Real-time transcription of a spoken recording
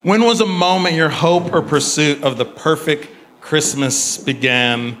When was a moment your hope or pursuit of the perfect Christmas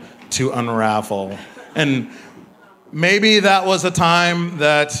began to unravel? And maybe that was a time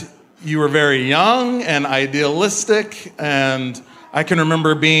that you were very young and idealistic, and I can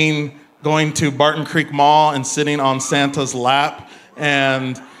remember going to Barton Creek Mall and sitting on Santa's lap,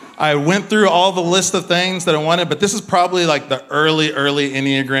 and I went through all the list of things that I wanted, but this is probably like the early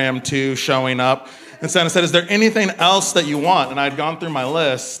Enneagram 2 showing up. And Santa said, "Is there anything else that you want?" And I'd gone through my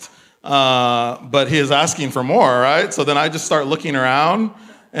list, but he is asking for more, right? So then I just start looking around,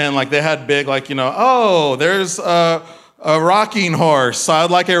 and like they had big, oh, there's a rocking horse. So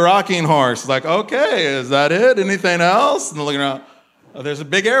I'd like a rocking horse. Like, okay, is that it? Anything else? And they're looking around. Oh, there's a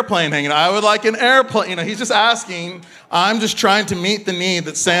big airplane hanging. I would like an airplane. He's just asking. I'm just trying to meet the need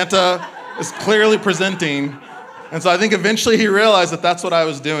that Santa is clearly presenting. And so I think eventually he realized that that's what I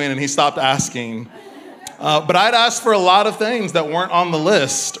was doing, and he stopped asking. But I'd asked for a lot of things that weren't on the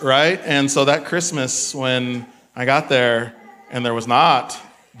list, right? And so that Christmas, when I got there, and there was not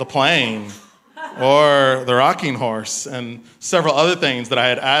the plane or the rocking horse and several other things that I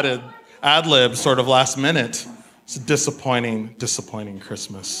had added ad-lib sort of last minute, it's a disappointing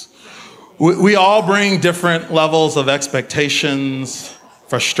Christmas. We all bring different levels of expectations,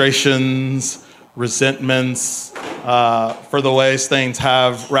 frustrations, resentments for the ways things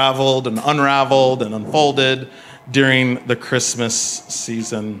have raveled and unraveled and unfolded during the Christmas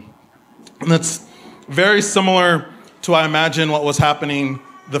season. And it's very similar to, I imagine, what was happening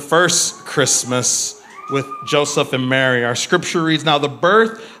the first Christmas with Joseph and Mary. Our scripture reads, "Now the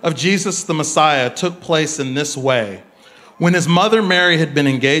birth of Jesus the Messiah took place in this way. When his mother Mary had been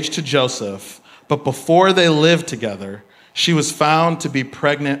engaged to Joseph, but before they lived together, she was found to be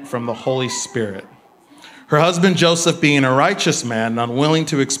pregnant from the Holy Spirit. Her husband Joseph, being a righteous man and unwilling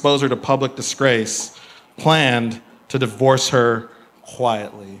to expose her to public disgrace, planned to divorce her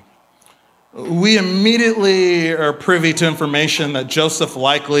quietly." We immediately are privy to information that Joseph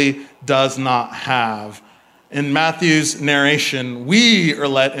likely does not have. In Matthew's narration, we are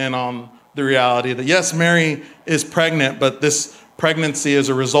let in on the reality that yes, Mary is pregnant, but this pregnancy is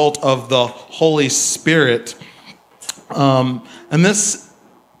a result of the Holy Spirit. And this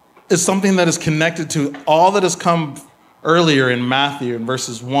is something that is connected to all that has come earlier in Matthew in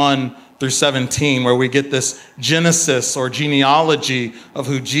verses 1 through 17, where we get this genesis or genealogy of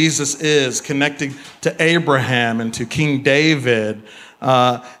who Jesus is, connecting to Abraham and to King David.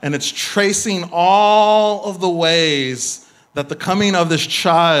 And it's tracing all of the ways that the coming of this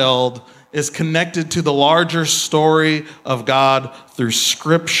child is connected to the larger story of God through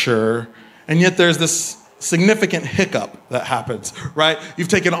Scripture. And yet there's this significant hiccup that happens, right? You've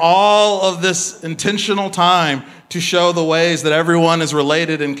taken all of this intentional time to show the ways that everyone is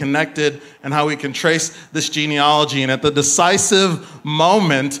related and connected and how we can trace this genealogy. And at the decisive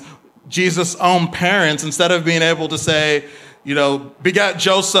moment, Jesus' own parents, instead of being able to say, begat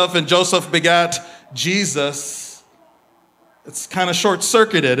Joseph and Joseph begat Jesus, it's kind of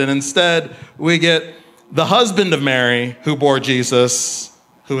short-circuited. And instead, we get the husband of Mary who bore Jesus,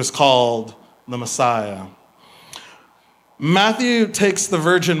 who is called the Messiah. Matthew takes the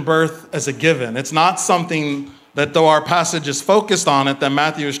virgin birth as a given. It's not something that, though our passage is focused on it, that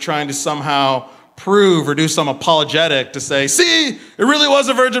Matthew is trying to somehow prove or do some apologetic to say, see, it really was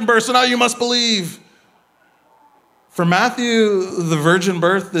a virgin birth, so now you must believe. For Matthew, the virgin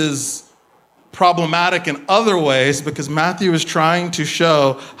birth is problematic in other ways because Matthew is trying to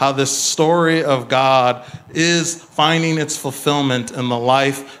show how this story of God is finding its fulfillment in the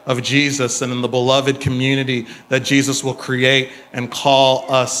life of Jesus and in the beloved community that Jesus will create and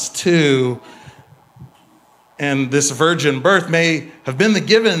call us to. And this virgin birth may have been the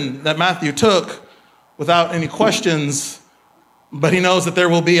given that Matthew took without any questions, but he knows that there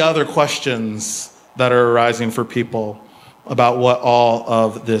will be other questions that are arising for people about what all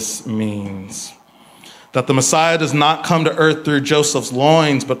of this means. That the Messiah does not come to earth through Joseph's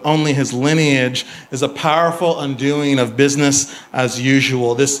loins, but only his lineage is a powerful undoing of business as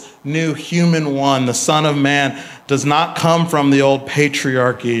usual. This new human one, the Son of Man, does not come from the old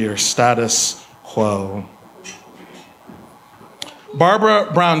patriarchy or status quo.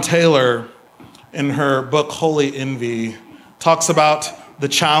 Barbara Brown Taylor, in her book Holy Envy, talks about the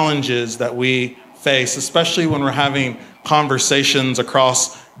challenges that we face, especially when we're having conversations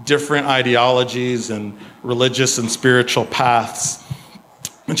across different ideologies and religious and spiritual paths.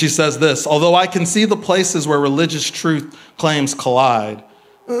 And she says this: "Although I can see the places where religious truth claims collide,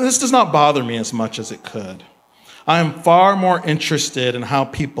 this does not bother me as much as it could. I am far more interested in how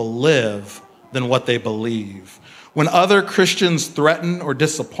people live than what they believe. When other Christians threaten or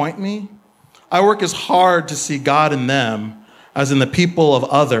disappoint me, I work as hard to see God in them as in the people of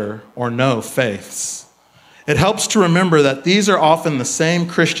other or no faiths. It helps to remember that these are often the same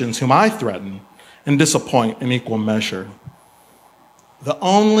Christians whom I threaten and disappoint in equal measure. The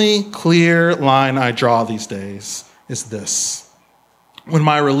only clear line I draw these days is this. When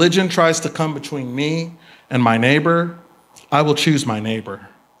my religion tries to come between me and my neighbor, I will choose my neighbor.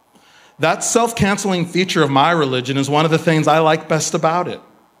 That self-canceling feature of my religion is one of the things I like best about it.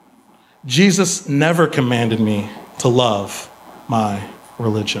 Jesus never commanded me to love my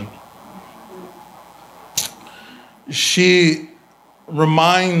religion. She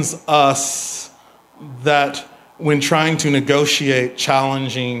reminds us that when trying to negotiate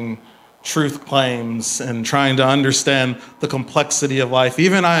challenging truth claims and trying to understand the complexity of life,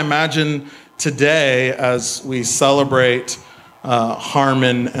 even I imagine today as we celebrate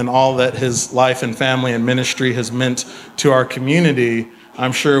Harmon and all that his life and family and ministry has meant to our community,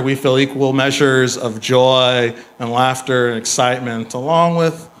 I'm sure we feel equal measures of joy and laughter and excitement, along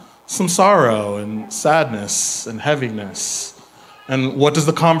with some sorrow and sadness and heaviness. And what does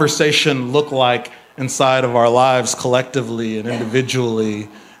the conversation look like inside of our lives collectively and individually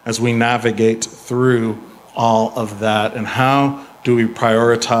as we navigate through all of that? And how do we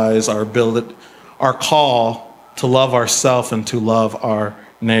prioritize our call to love ourselves and to love our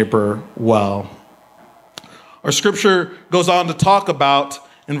neighbor well? Our scripture goes on to talk about,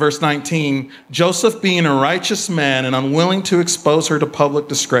 in verse 19, Joseph, being a righteous man and unwilling to expose her to public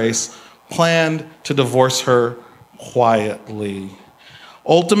disgrace, planned to divorce her quietly.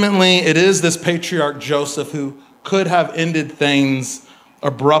 Ultimately, it is this patriarch Joseph who could have ended things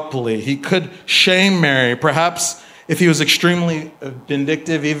abruptly. He could shame Mary. Perhaps if he was extremely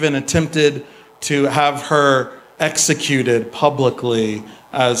vindictive, even attempted to have her executed publicly,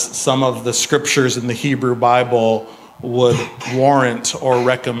 as some of the scriptures in the Hebrew Bible would warrant or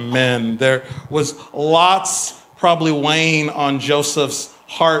recommend. There was lots probably weighing on Joseph's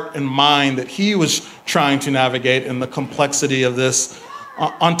heart and mind that he was trying to navigate in the complexity of this.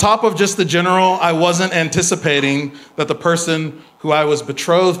 On top of just the general, I wasn't anticipating that the person who I was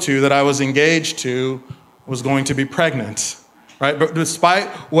betrothed to, that I was engaged to, was going to be pregnant, right? But despite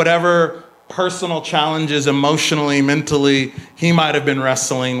whatever personal challenges emotionally, mentally, he might have been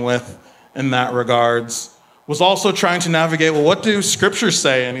wrestling with in that regards, was also trying to navigate, well, what do scriptures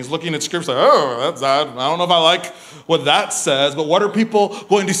say? And he's looking at scripture like, oh, that's odd. I don't know if I like what that says, but what are people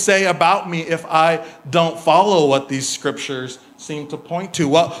going to say about me if I don't follow what these scriptures seem to point to?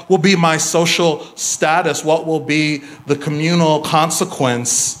 What will be my social status? What will be the communal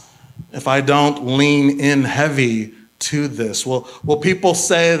consequence if I don't lean in heavy to this? Will people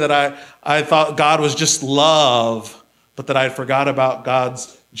say that I thought God was just love, but that I forgot about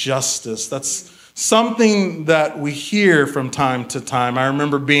God's justice? That's something that we hear from time to time. I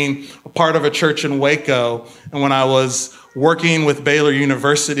remember being a part of a church in Waco, and when I was working with Baylor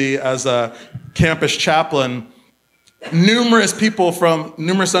University as a campus chaplain, numerous people from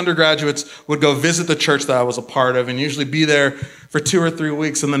numerous undergraduates would go visit the church that I was a part of and usually be there for 2 or 3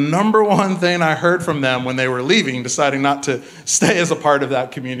 weeks. And the number one thing I heard from them when they were leaving, deciding not to stay as a part of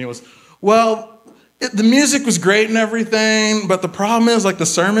that community, was, well, the music was great and everything, but the problem is, like, the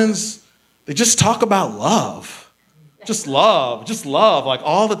sermons, they just talk about love. Just love, like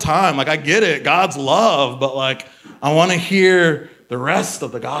all the time. Like, I get it, God's love, but like, I want to hear the rest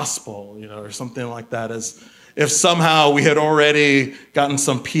of the gospel, or something like that, as if somehow we had already gotten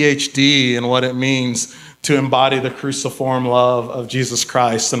some PhD in what it means to embody the cruciform love of Jesus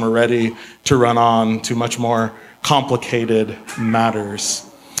Christ, and we're ready to run on to much more complicated matters.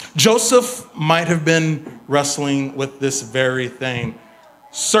 Joseph might have been wrestling with this very thing.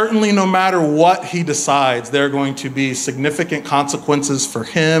 Certainly, no matter what he decides, there are going to be significant consequences for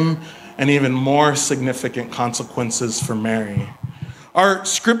him and even more significant consequences for Mary. Our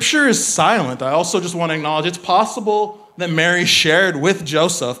scripture is silent. I also just want to acknowledge it's possible that Mary shared with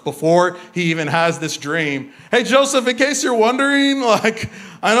Joseph before he even has this dream. Hey, Joseph, in case you're wondering,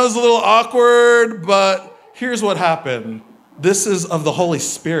 I know it's a little awkward, but here's what happened. This is of the Holy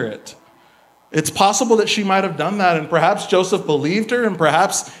Spirit. It's possible that she might have done that, and perhaps Joseph believed her, and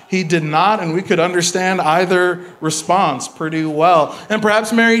perhaps he did not, and we could understand either response pretty well. And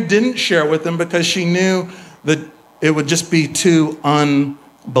perhaps Mary didn't share with him because she knew that it would just be too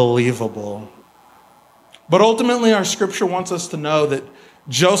unbelievable. But ultimately, our scripture wants us to know that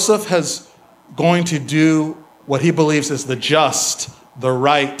Joseph is going to do what he believes is the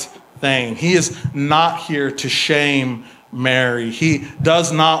right thing. He is not here to shame Mary. He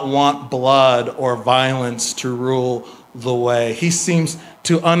does not want blood or violence to rule the way. He seems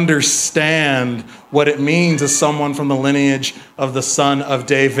to understand what it means as someone from the lineage of the son of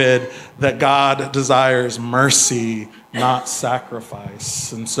David, that God desires mercy not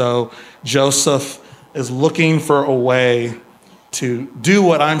sacrifice. And so Joseph is looking for a way to do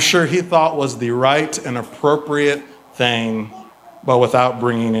what I'm sure he thought was the right and appropriate thing, but without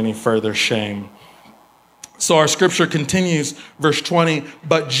bringing any further shame. So our scripture continues, verse 20,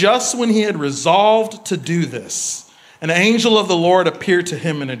 but just when he had resolved to do this, an angel of the Lord appeared to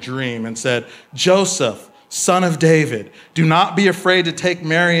him in a dream and said, Joseph, son of David, do not be afraid to take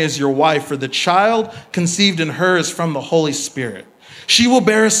Mary as your wife, for the child conceived in her is from the Holy Spirit. She will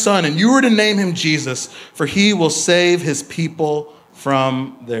bear a son, and you are to name him Jesus, for he will save his people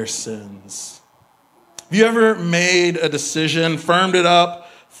from their sins. Have you ever made a decision, firmed it up,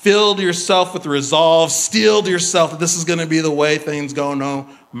 filled yourself with resolve, steeled yourself that this is going to be the way things go no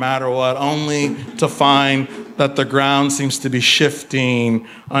matter what, only to find that the ground seems to be shifting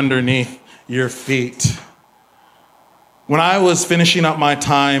underneath your feet? When I was finishing up my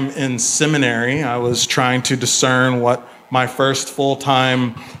time in seminary, I was trying to discern what my first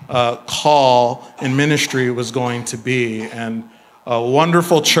full-time call in ministry was going to be. And a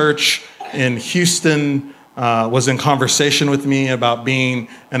wonderful church in Houston was in conversation with me about being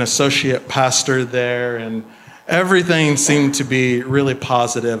an associate pastor there. And everything seemed to be really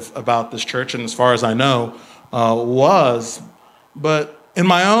positive about this church, and as far as I know, was. But in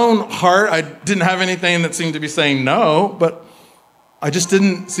my own heart, I didn't have anything that seemed to be saying no, but I just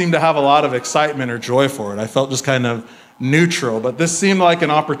didn't seem to have a lot of excitement or joy for it. I felt just kind of neutral, but this seemed like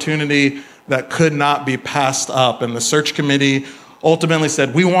an opportunity that could not be passed up. And the search committee ultimately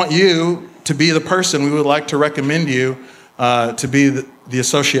said, we want you to be the person. We would like to recommend you to be the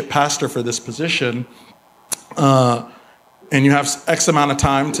associate pastor for this position. And you have X amount of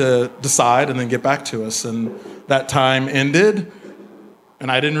time to decide and then get back to us. And that time ended.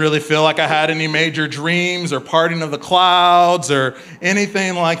 And I didn't really feel like I had any major dreams or parting of the clouds or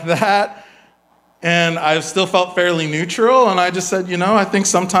anything like that. And I still felt fairly neutral. And I just said, I think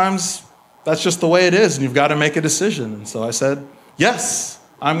sometimes that's just the way it is. And you've got to make a decision. And so I said, yes,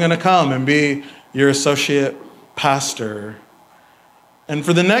 I'm going to come and be your associate pastor. And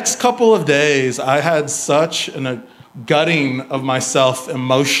for the next couple of days, I had such a gutting of myself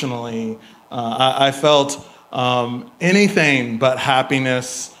emotionally. I felt anything but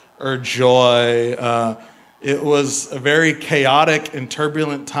happiness or joy. It was a very chaotic and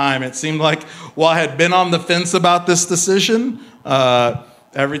turbulent time. It seemed like while I had been on the fence about this decision,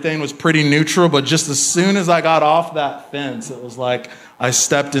 everything was pretty neutral, but just as soon as I got off that fence, it was like I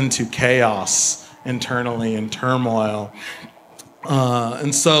stepped into chaos internally and turmoil.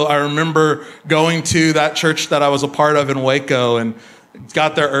 And so I remember going to that church that I was a part of in Waco and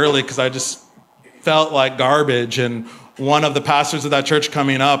got there early because I just felt like garbage. And one of the pastors of that church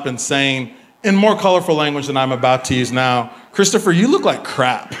coming up and saying, in more colorful language than I'm about to use now, Christopher, you look like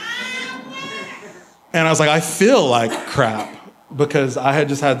crap. And I was like, I feel like crap because I had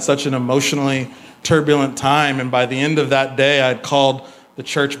just had such an emotionally turbulent time. And by the end of that day, I'd called the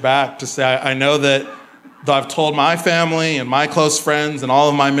church back to say, I know that though I've told my family and my close friends and all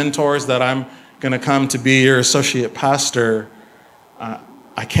of my mentors that I'm going to come to be your associate pastor,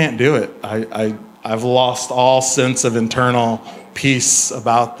 I can't do it. I've lost all sense of internal peace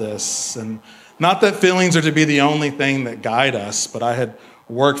about this. And not that feelings are to be the only thing that guide us, but I had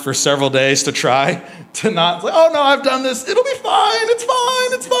worked for several days to try to not say, oh no, I've done this. It'll be fine. It's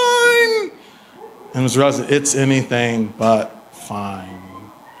fine. It's fine. And it was realized it's anything but fine.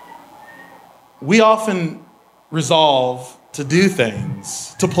 We often resolve to do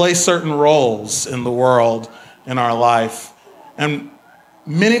things, to play certain roles in the world, in our life. And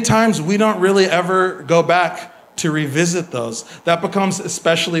many times we don't really ever go back to revisit those. That becomes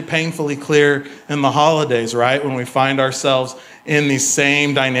especially painfully clear in the holidays, right? When we find ourselves in these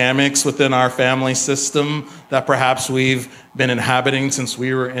same dynamics within our family system that perhaps we've been inhabiting since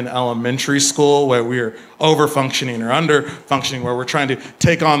we were in elementary school, where we're over-functioning or under-functioning, where we're trying to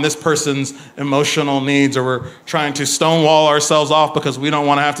take on this person's emotional needs, or we're trying to stonewall ourselves off because we don't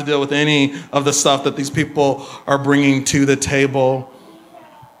want to have to deal with any of the stuff that these people are bringing to the table.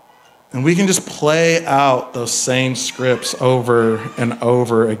 And we can just play out those same scripts over and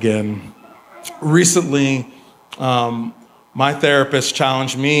over again. Recently, my therapist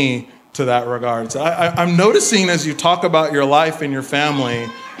challenged me to that regard. So I'm noticing as you talk about your life and your family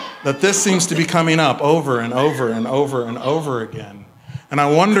that this seems to be coming up over and over and over and over again. And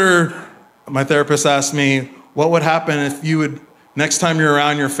I wonder, my therapist asked me, what would happen if you would, next time you're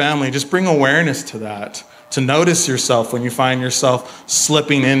around your family, just bring awareness to that, to notice yourself when you find yourself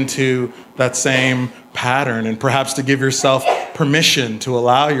slipping into that same pattern, and perhaps to give yourself permission to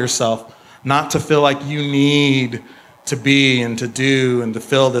allow yourself not to feel like you need to be and to do and to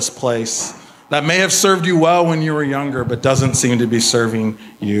fill this place, that may have served you well when you were younger, but doesn't seem to be serving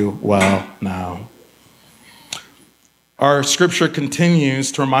you well now. Our scripture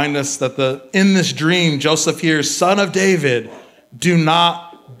continues to remind us that in this dream, Joseph hears, "Son of David, do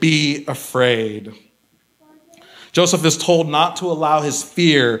not be afraid." Joseph is told not to allow his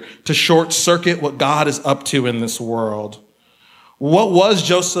fear to short circuit what God is up to in this world. What was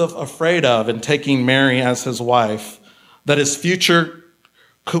Joseph afraid of in taking Mary as his wife? That his future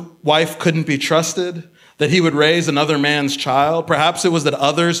wife couldn't be trusted? That he would raise another man's child? Perhaps it was that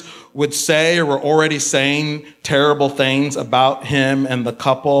others would say or were already saying terrible things about him and the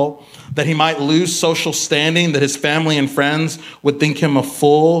couple. That he might lose social standing, that his family and friends would think him a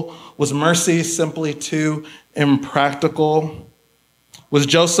fool. Was mercy simply too impractical? Was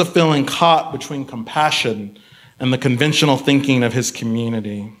Joseph feeling caught between compassion and the conventional thinking of his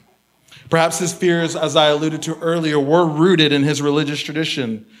community? Perhaps his fears, as I alluded to earlier, were rooted in his religious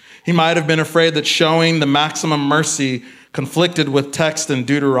tradition. He might have been afraid that showing the maximum mercy conflicted with text in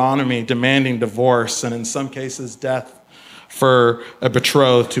Deuteronomy demanding divorce and in some cases death for a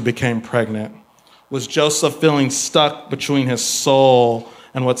betrothed who became pregnant. Was Joseph feeling stuck between his soul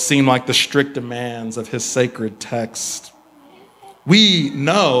and what seemed like the strict demands of his sacred text? We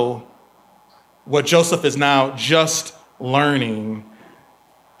know what Joseph is now just learning,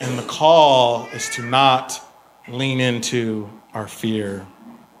 and the call is to not lean into our fear.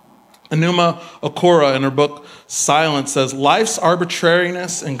 Enuma Okoro, in her book Silence, says, "Life's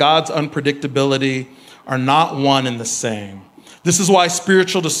arbitrariness and God's unpredictability are not one and the same. This is why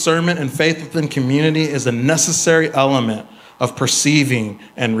spiritual discernment and faith within community is a necessary element of perceiving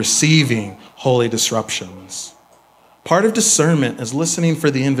and receiving holy disruptions." Part of discernment is listening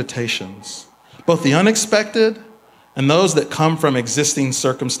for the invitations, both the unexpected and those that come from existing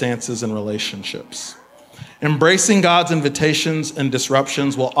circumstances and relationships. Embracing God's invitations and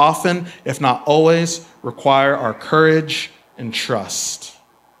disruptions will often, if not always, require our courage and trust.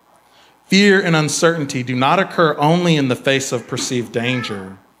 Fear and uncertainty do not occur only in the face of perceived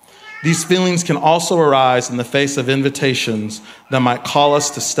danger. These feelings can also arise in the face of invitations that might call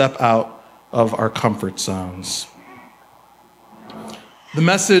us to step out of our comfort zones. The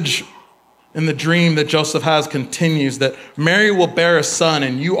message in the dream that Joseph has continues that Mary will bear a son,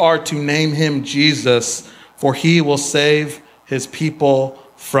 and you are to name him Jesus, for he will save his people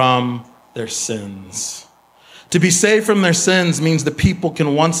from their sins. To be saved from their sins means the people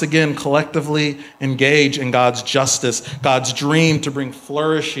can once again collectively engage in God's justice, God's dream to bring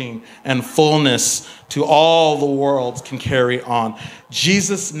flourishing and fullness to all the world can carry on.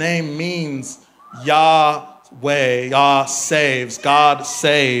 Jesus' name means Yahweh, Yah saves, God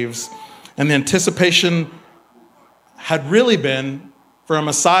saves. And the anticipation had really been for a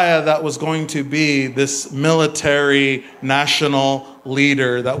Messiah that was going to be this military national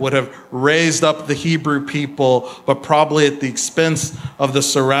leader that would have raised up the Hebrew people, but probably at the expense of the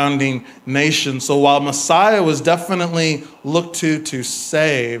surrounding nations. So while Messiah was definitely looked to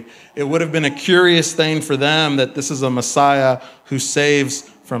save, it would have been a curious thing for them that this is a Messiah who saves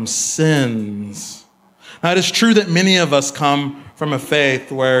from sins. Now, it is true that many of us come from a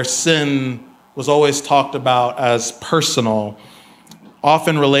faith where sin was always talked about as personal,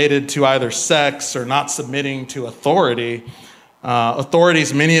 often related to either sex or not submitting to authority.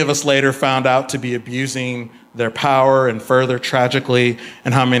 Authorities many of us later found out to be abusing their power, and further tragically,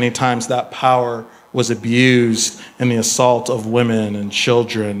 and how many times that power was abused in the assault of women and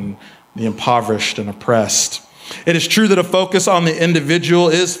children, the impoverished and oppressed. It is true that a focus on the individual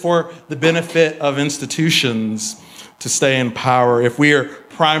is for the benefit of institutions to stay in power. If we are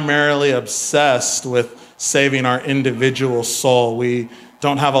primarily obsessed with saving our individual soul, we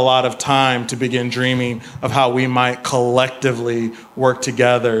don't have a lot of time to begin dreaming of how we might collectively work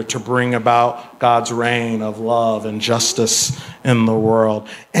together to bring about God's reign of love and justice in the world.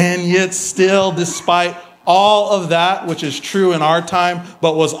 And yet still, despite all of that, which is true in our time,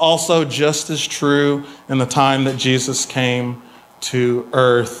 but was also just as true in the time that Jesus came to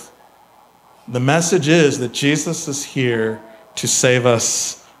earth, the message is that Jesus is here to save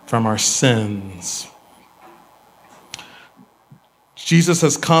us from our sins. Jesus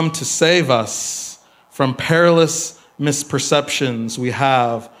has come to save us from perilous misperceptions we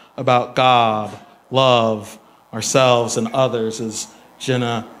have about God, love, ourselves, and others, as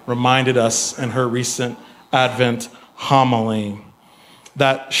Jenna reminded us in her recent Advent homily.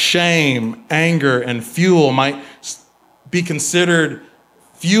 That shame, anger, and fuel might be considered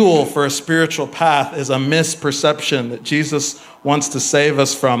fuel for a spiritual path is a misperception that Jesus wants to save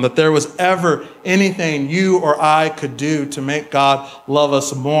us from, that there was ever anything you or I could do to make God love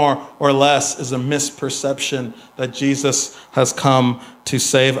us more or less is a misperception that Jesus has come to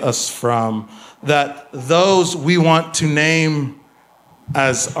save us from. That those we want to name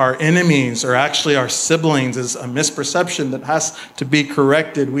as our enemies or actually our siblings is a misperception that has to be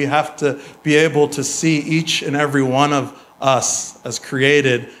corrected. We have to be able to see each and every one of us as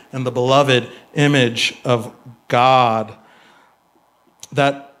created in the beloved image of God.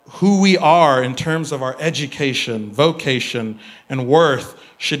 That who we are in terms of our education, vocation, and worth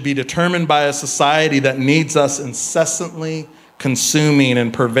should be determined by a society that needs us incessantly consuming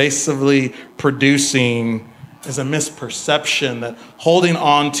and pervasively producing is a misperception. That holding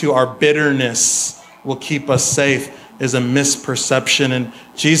on to our bitterness will keep us safe is a misperception. And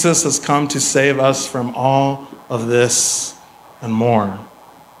Jesus has come to save us from all of this and more.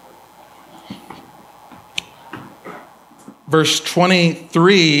 Verse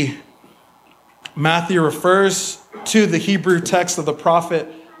 23, Matthew refers to the Hebrew text of the prophet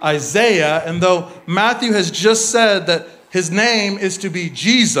Isaiah. And though Matthew has just said that his name is to be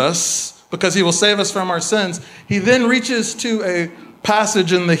Jesus because he will save us from our sins, he then reaches to a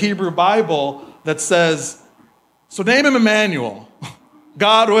passage in the Hebrew Bible that says, so name him Emmanuel,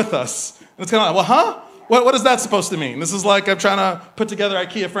 God with us. And it's kind of like, well, huh? What is that supposed to mean? This is like I'm trying to put together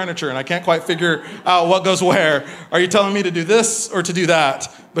IKEA furniture and I can't quite figure out what goes where. Are you telling me to do this or to do that?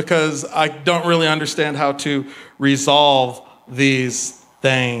 Because I don't really understand how to resolve these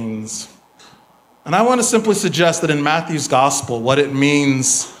things. And I want to simply suggest that in Matthew's gospel, what it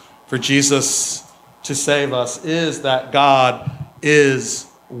means for Jesus to save us is that God is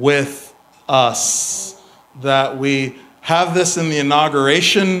with us. That we have this in the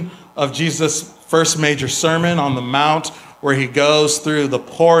inauguration of Jesus' first major sermon on the Mount, where he goes through the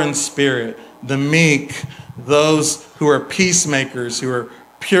poor in spirit, the meek, those who are peacemakers, who are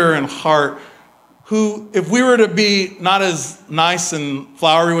pure in heart, who, if we were to be not as nice and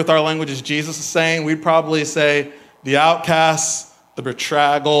flowery with our language as Jesus is saying, we'd probably say the outcasts, the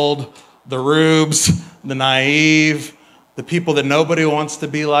betraggled, the rubes, the naive, the people that nobody wants to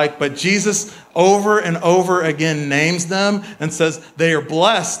be like. But Jesus over and over again names them and says they are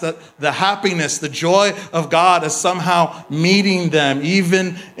blessed, that the happiness, the joy of God is somehow meeting them,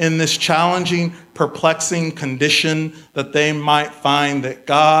 even in this challenging, perplexing condition, that they might find that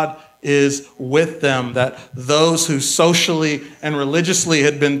God is with them, that those who socially and religiously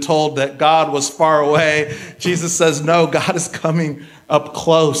had been told that God was far away, Jesus says, no, God is coming up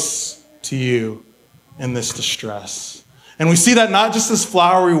close to you in this distress. And we see that not just as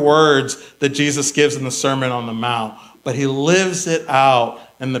flowery words that Jesus gives in the Sermon on the Mount, but he lives it out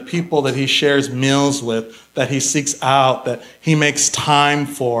in the people that he shares meals with, that he seeks out, that he makes time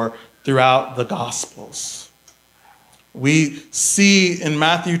for throughout the Gospels. We see in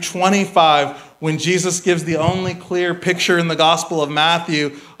Matthew 25, when Jesus gives the only clear picture in the Gospel of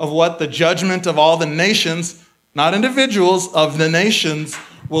Matthew of what the judgment of all the nations, not individuals, of the nations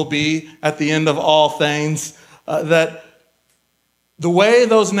will be at the end of all things, that the way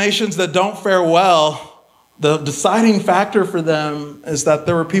those nations that don't fare well, the deciding factor for them is that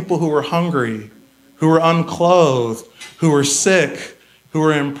there were people who were hungry, who were unclothed, who were sick, who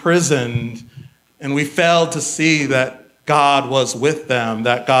were imprisoned. And we failed to see that God was with them,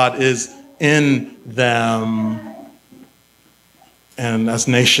 that God is in them. And as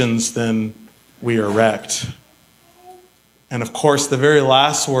nations, then we are wrecked. And of course, the very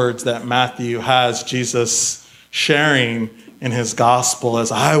last words that Matthew has Jesus sharing in his gospel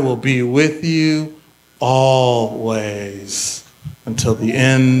is, I will be with you always until the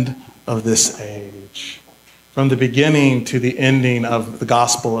end of this age. From the beginning to the ending of the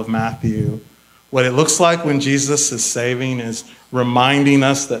Gospel of Matthew, what it looks like when Jesus is saving is reminding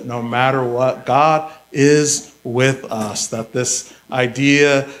us that no matter what, God is with us. That this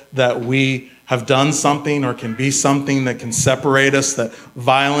idea that we have done something or can be something that can separate us, that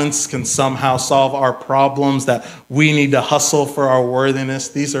violence can somehow solve our problems, that we need to hustle for our worthiness,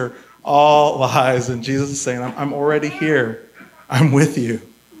 these are all lies. And Jesus is saying, I'm already here. I'm with you.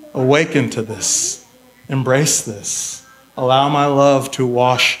 Awaken to this. Embrace this. Allow my love to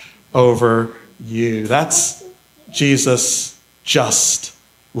wash over you. That's Jesus' just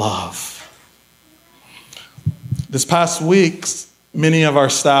love. This past week, many of our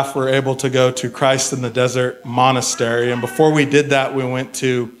staff were able to go to Christ in the Desert Monastery. And before we did that, we went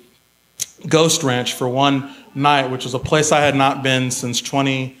to Ghost Ranch for one night, which was a place I had not been since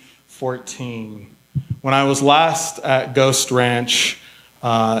 2014. When I was last at Ghost Ranch,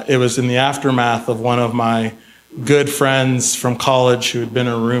 it was in the aftermath of one of my good friends from college who had been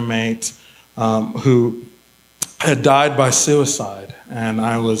a roommate who had died by suicide. And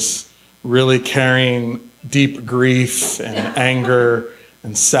I was really carrying deep grief and anger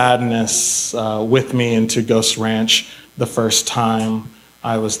and sadness with me into Ghost Ranch the first time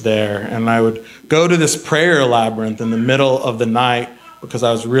I was there. And I would go to this prayer labyrinth in the middle of the night because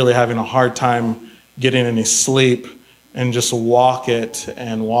I was really having a hard time getting any sleep, and just walk it,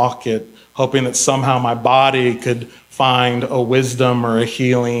 hoping that somehow my body could find a wisdom or a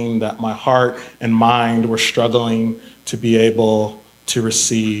healing that my heart and mind were struggling to be able to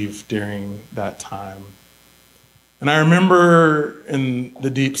receive during that time. And I remember in the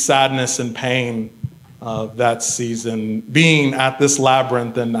deep sadness and pain of that season, being at this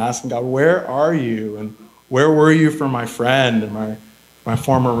labyrinth and asking God, where are you? And where were you for my friend and my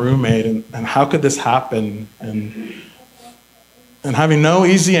former roommate? And how could this happen? And having no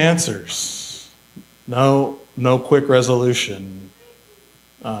easy answers, no quick resolution,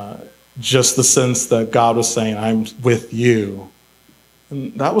 just the sense that God was saying, I'm with you.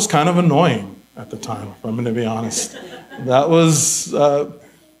 And that was kind of annoying at the time, if I'm going to be honest. That was,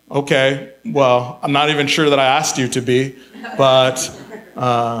 okay, well, I'm not even sure that I asked you to be, but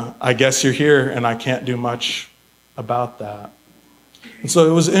I guess you're here and I can't do much about that. And so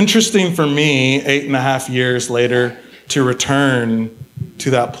it was interesting for me, 8.5 years later, to return to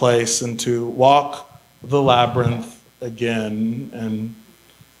that place and to walk the labyrinth again and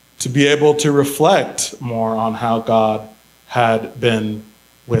to be able to reflect more on how God had been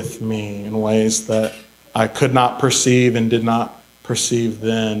with me in ways that I could not perceive and did not perceive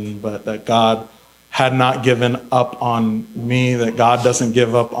then, but that God had not given up on me, that God doesn't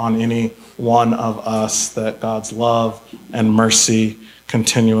give up on any one of us, that God's love and mercy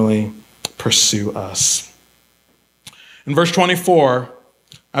continually pursue us. In verse 24,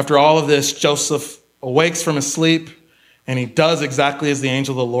 after all of this, Joseph awakes from his sleep and he does exactly as the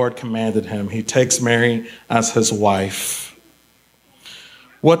angel of the Lord commanded him. He takes Mary as his wife.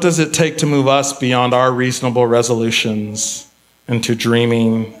 What does it take to move us beyond our reasonable resolutions into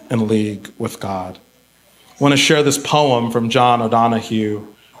dreaming in league with God? I want to share this poem from John O'Donohue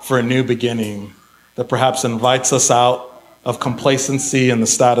for a new beginning that perhaps invites us out of complacency and the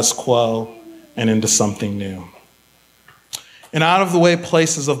status quo and into something new. In out of the way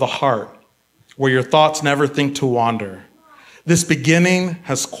places of the heart, where your thoughts never think to wander, this beginning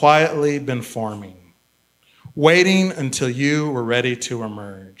has quietly been forming, waiting until you were ready to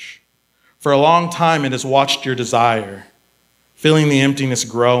emerge. For a long time it has watched your desire, feeling the emptiness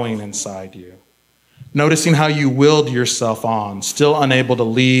growing inside you, noticing how you willed yourself on, still unable to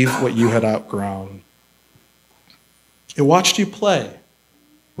leave what you had outgrown. It watched you play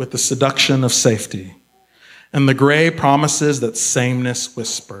with the seduction of safety, and the gray promises that sameness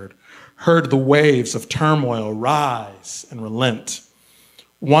whispered, heard the waves of turmoil rise and relent,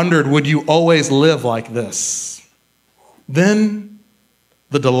 wondered, would you always live like this? Then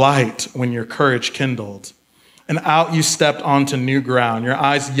the delight when your courage kindled, and out you stepped onto new ground, your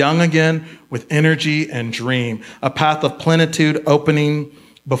eyes young again with energy and dream, a path of plenitude opening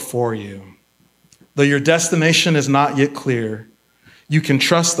before you. Though your destination is not yet clear, you can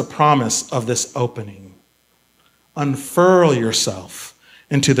trust the promise of this opening. Unfurl yourself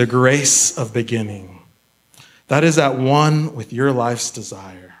into the grace of beginning that is at one with your life's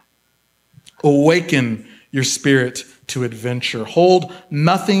desire. Awaken your spirit to adventure. Hold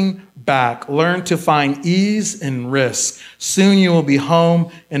nothing back. Learn to find ease in risk. Soon you will be home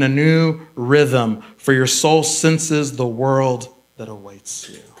in a new rhythm, for your soul senses the world that awaits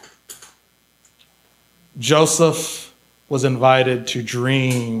you. Joseph was invited to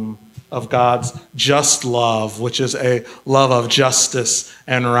dream of God's just love, which is a love of justice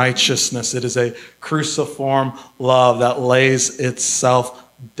and righteousness. It is a cruciform love that lays itself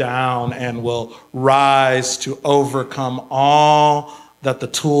down and will rise to overcome all that the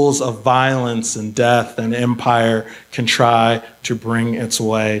tools of violence and death and empire can try to bring its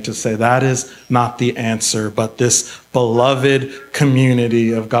way, to say that is not the answer, but this beloved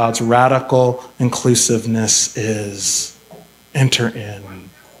community of God's radical inclusiveness is. Enter in.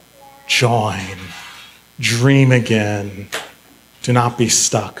 Join, dream again. Do not be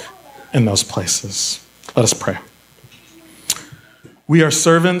stuck in those places. Let us pray. We are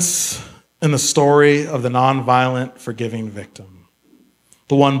servants in the story of the nonviolent, forgiving victim,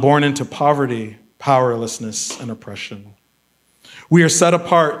 the one born into poverty, powerlessness, and oppression. We are set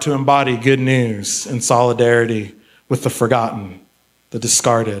apart to embody good news in solidarity with the forgotten, the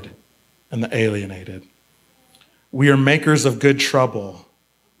discarded, and the alienated. We are makers of good trouble,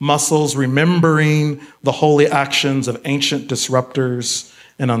 muscles remembering the holy actions of ancient disruptors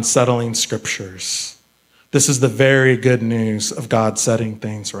and unsettling scriptures, This is the very good news of God setting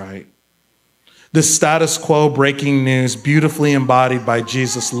things right. This status quo breaking news, beautifully embodied by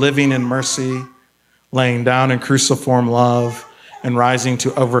Jesus living in mercy, laying down in cruciform love, and rising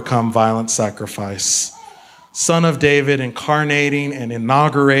to overcome violent sacrifice. Son of David incarnating and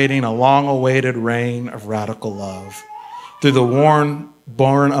inaugurating a long-awaited reign of radical love. Through the one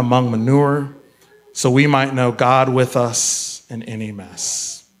born among manure, so we might know God with us in any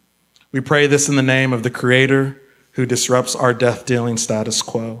mess. We pray this in the name of the Creator who disrupts our death-dealing status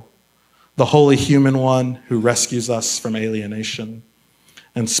quo, the Holy Human One who rescues us from alienation,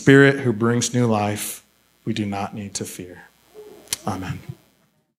 and Spirit who brings new life we do not need to fear. Amen.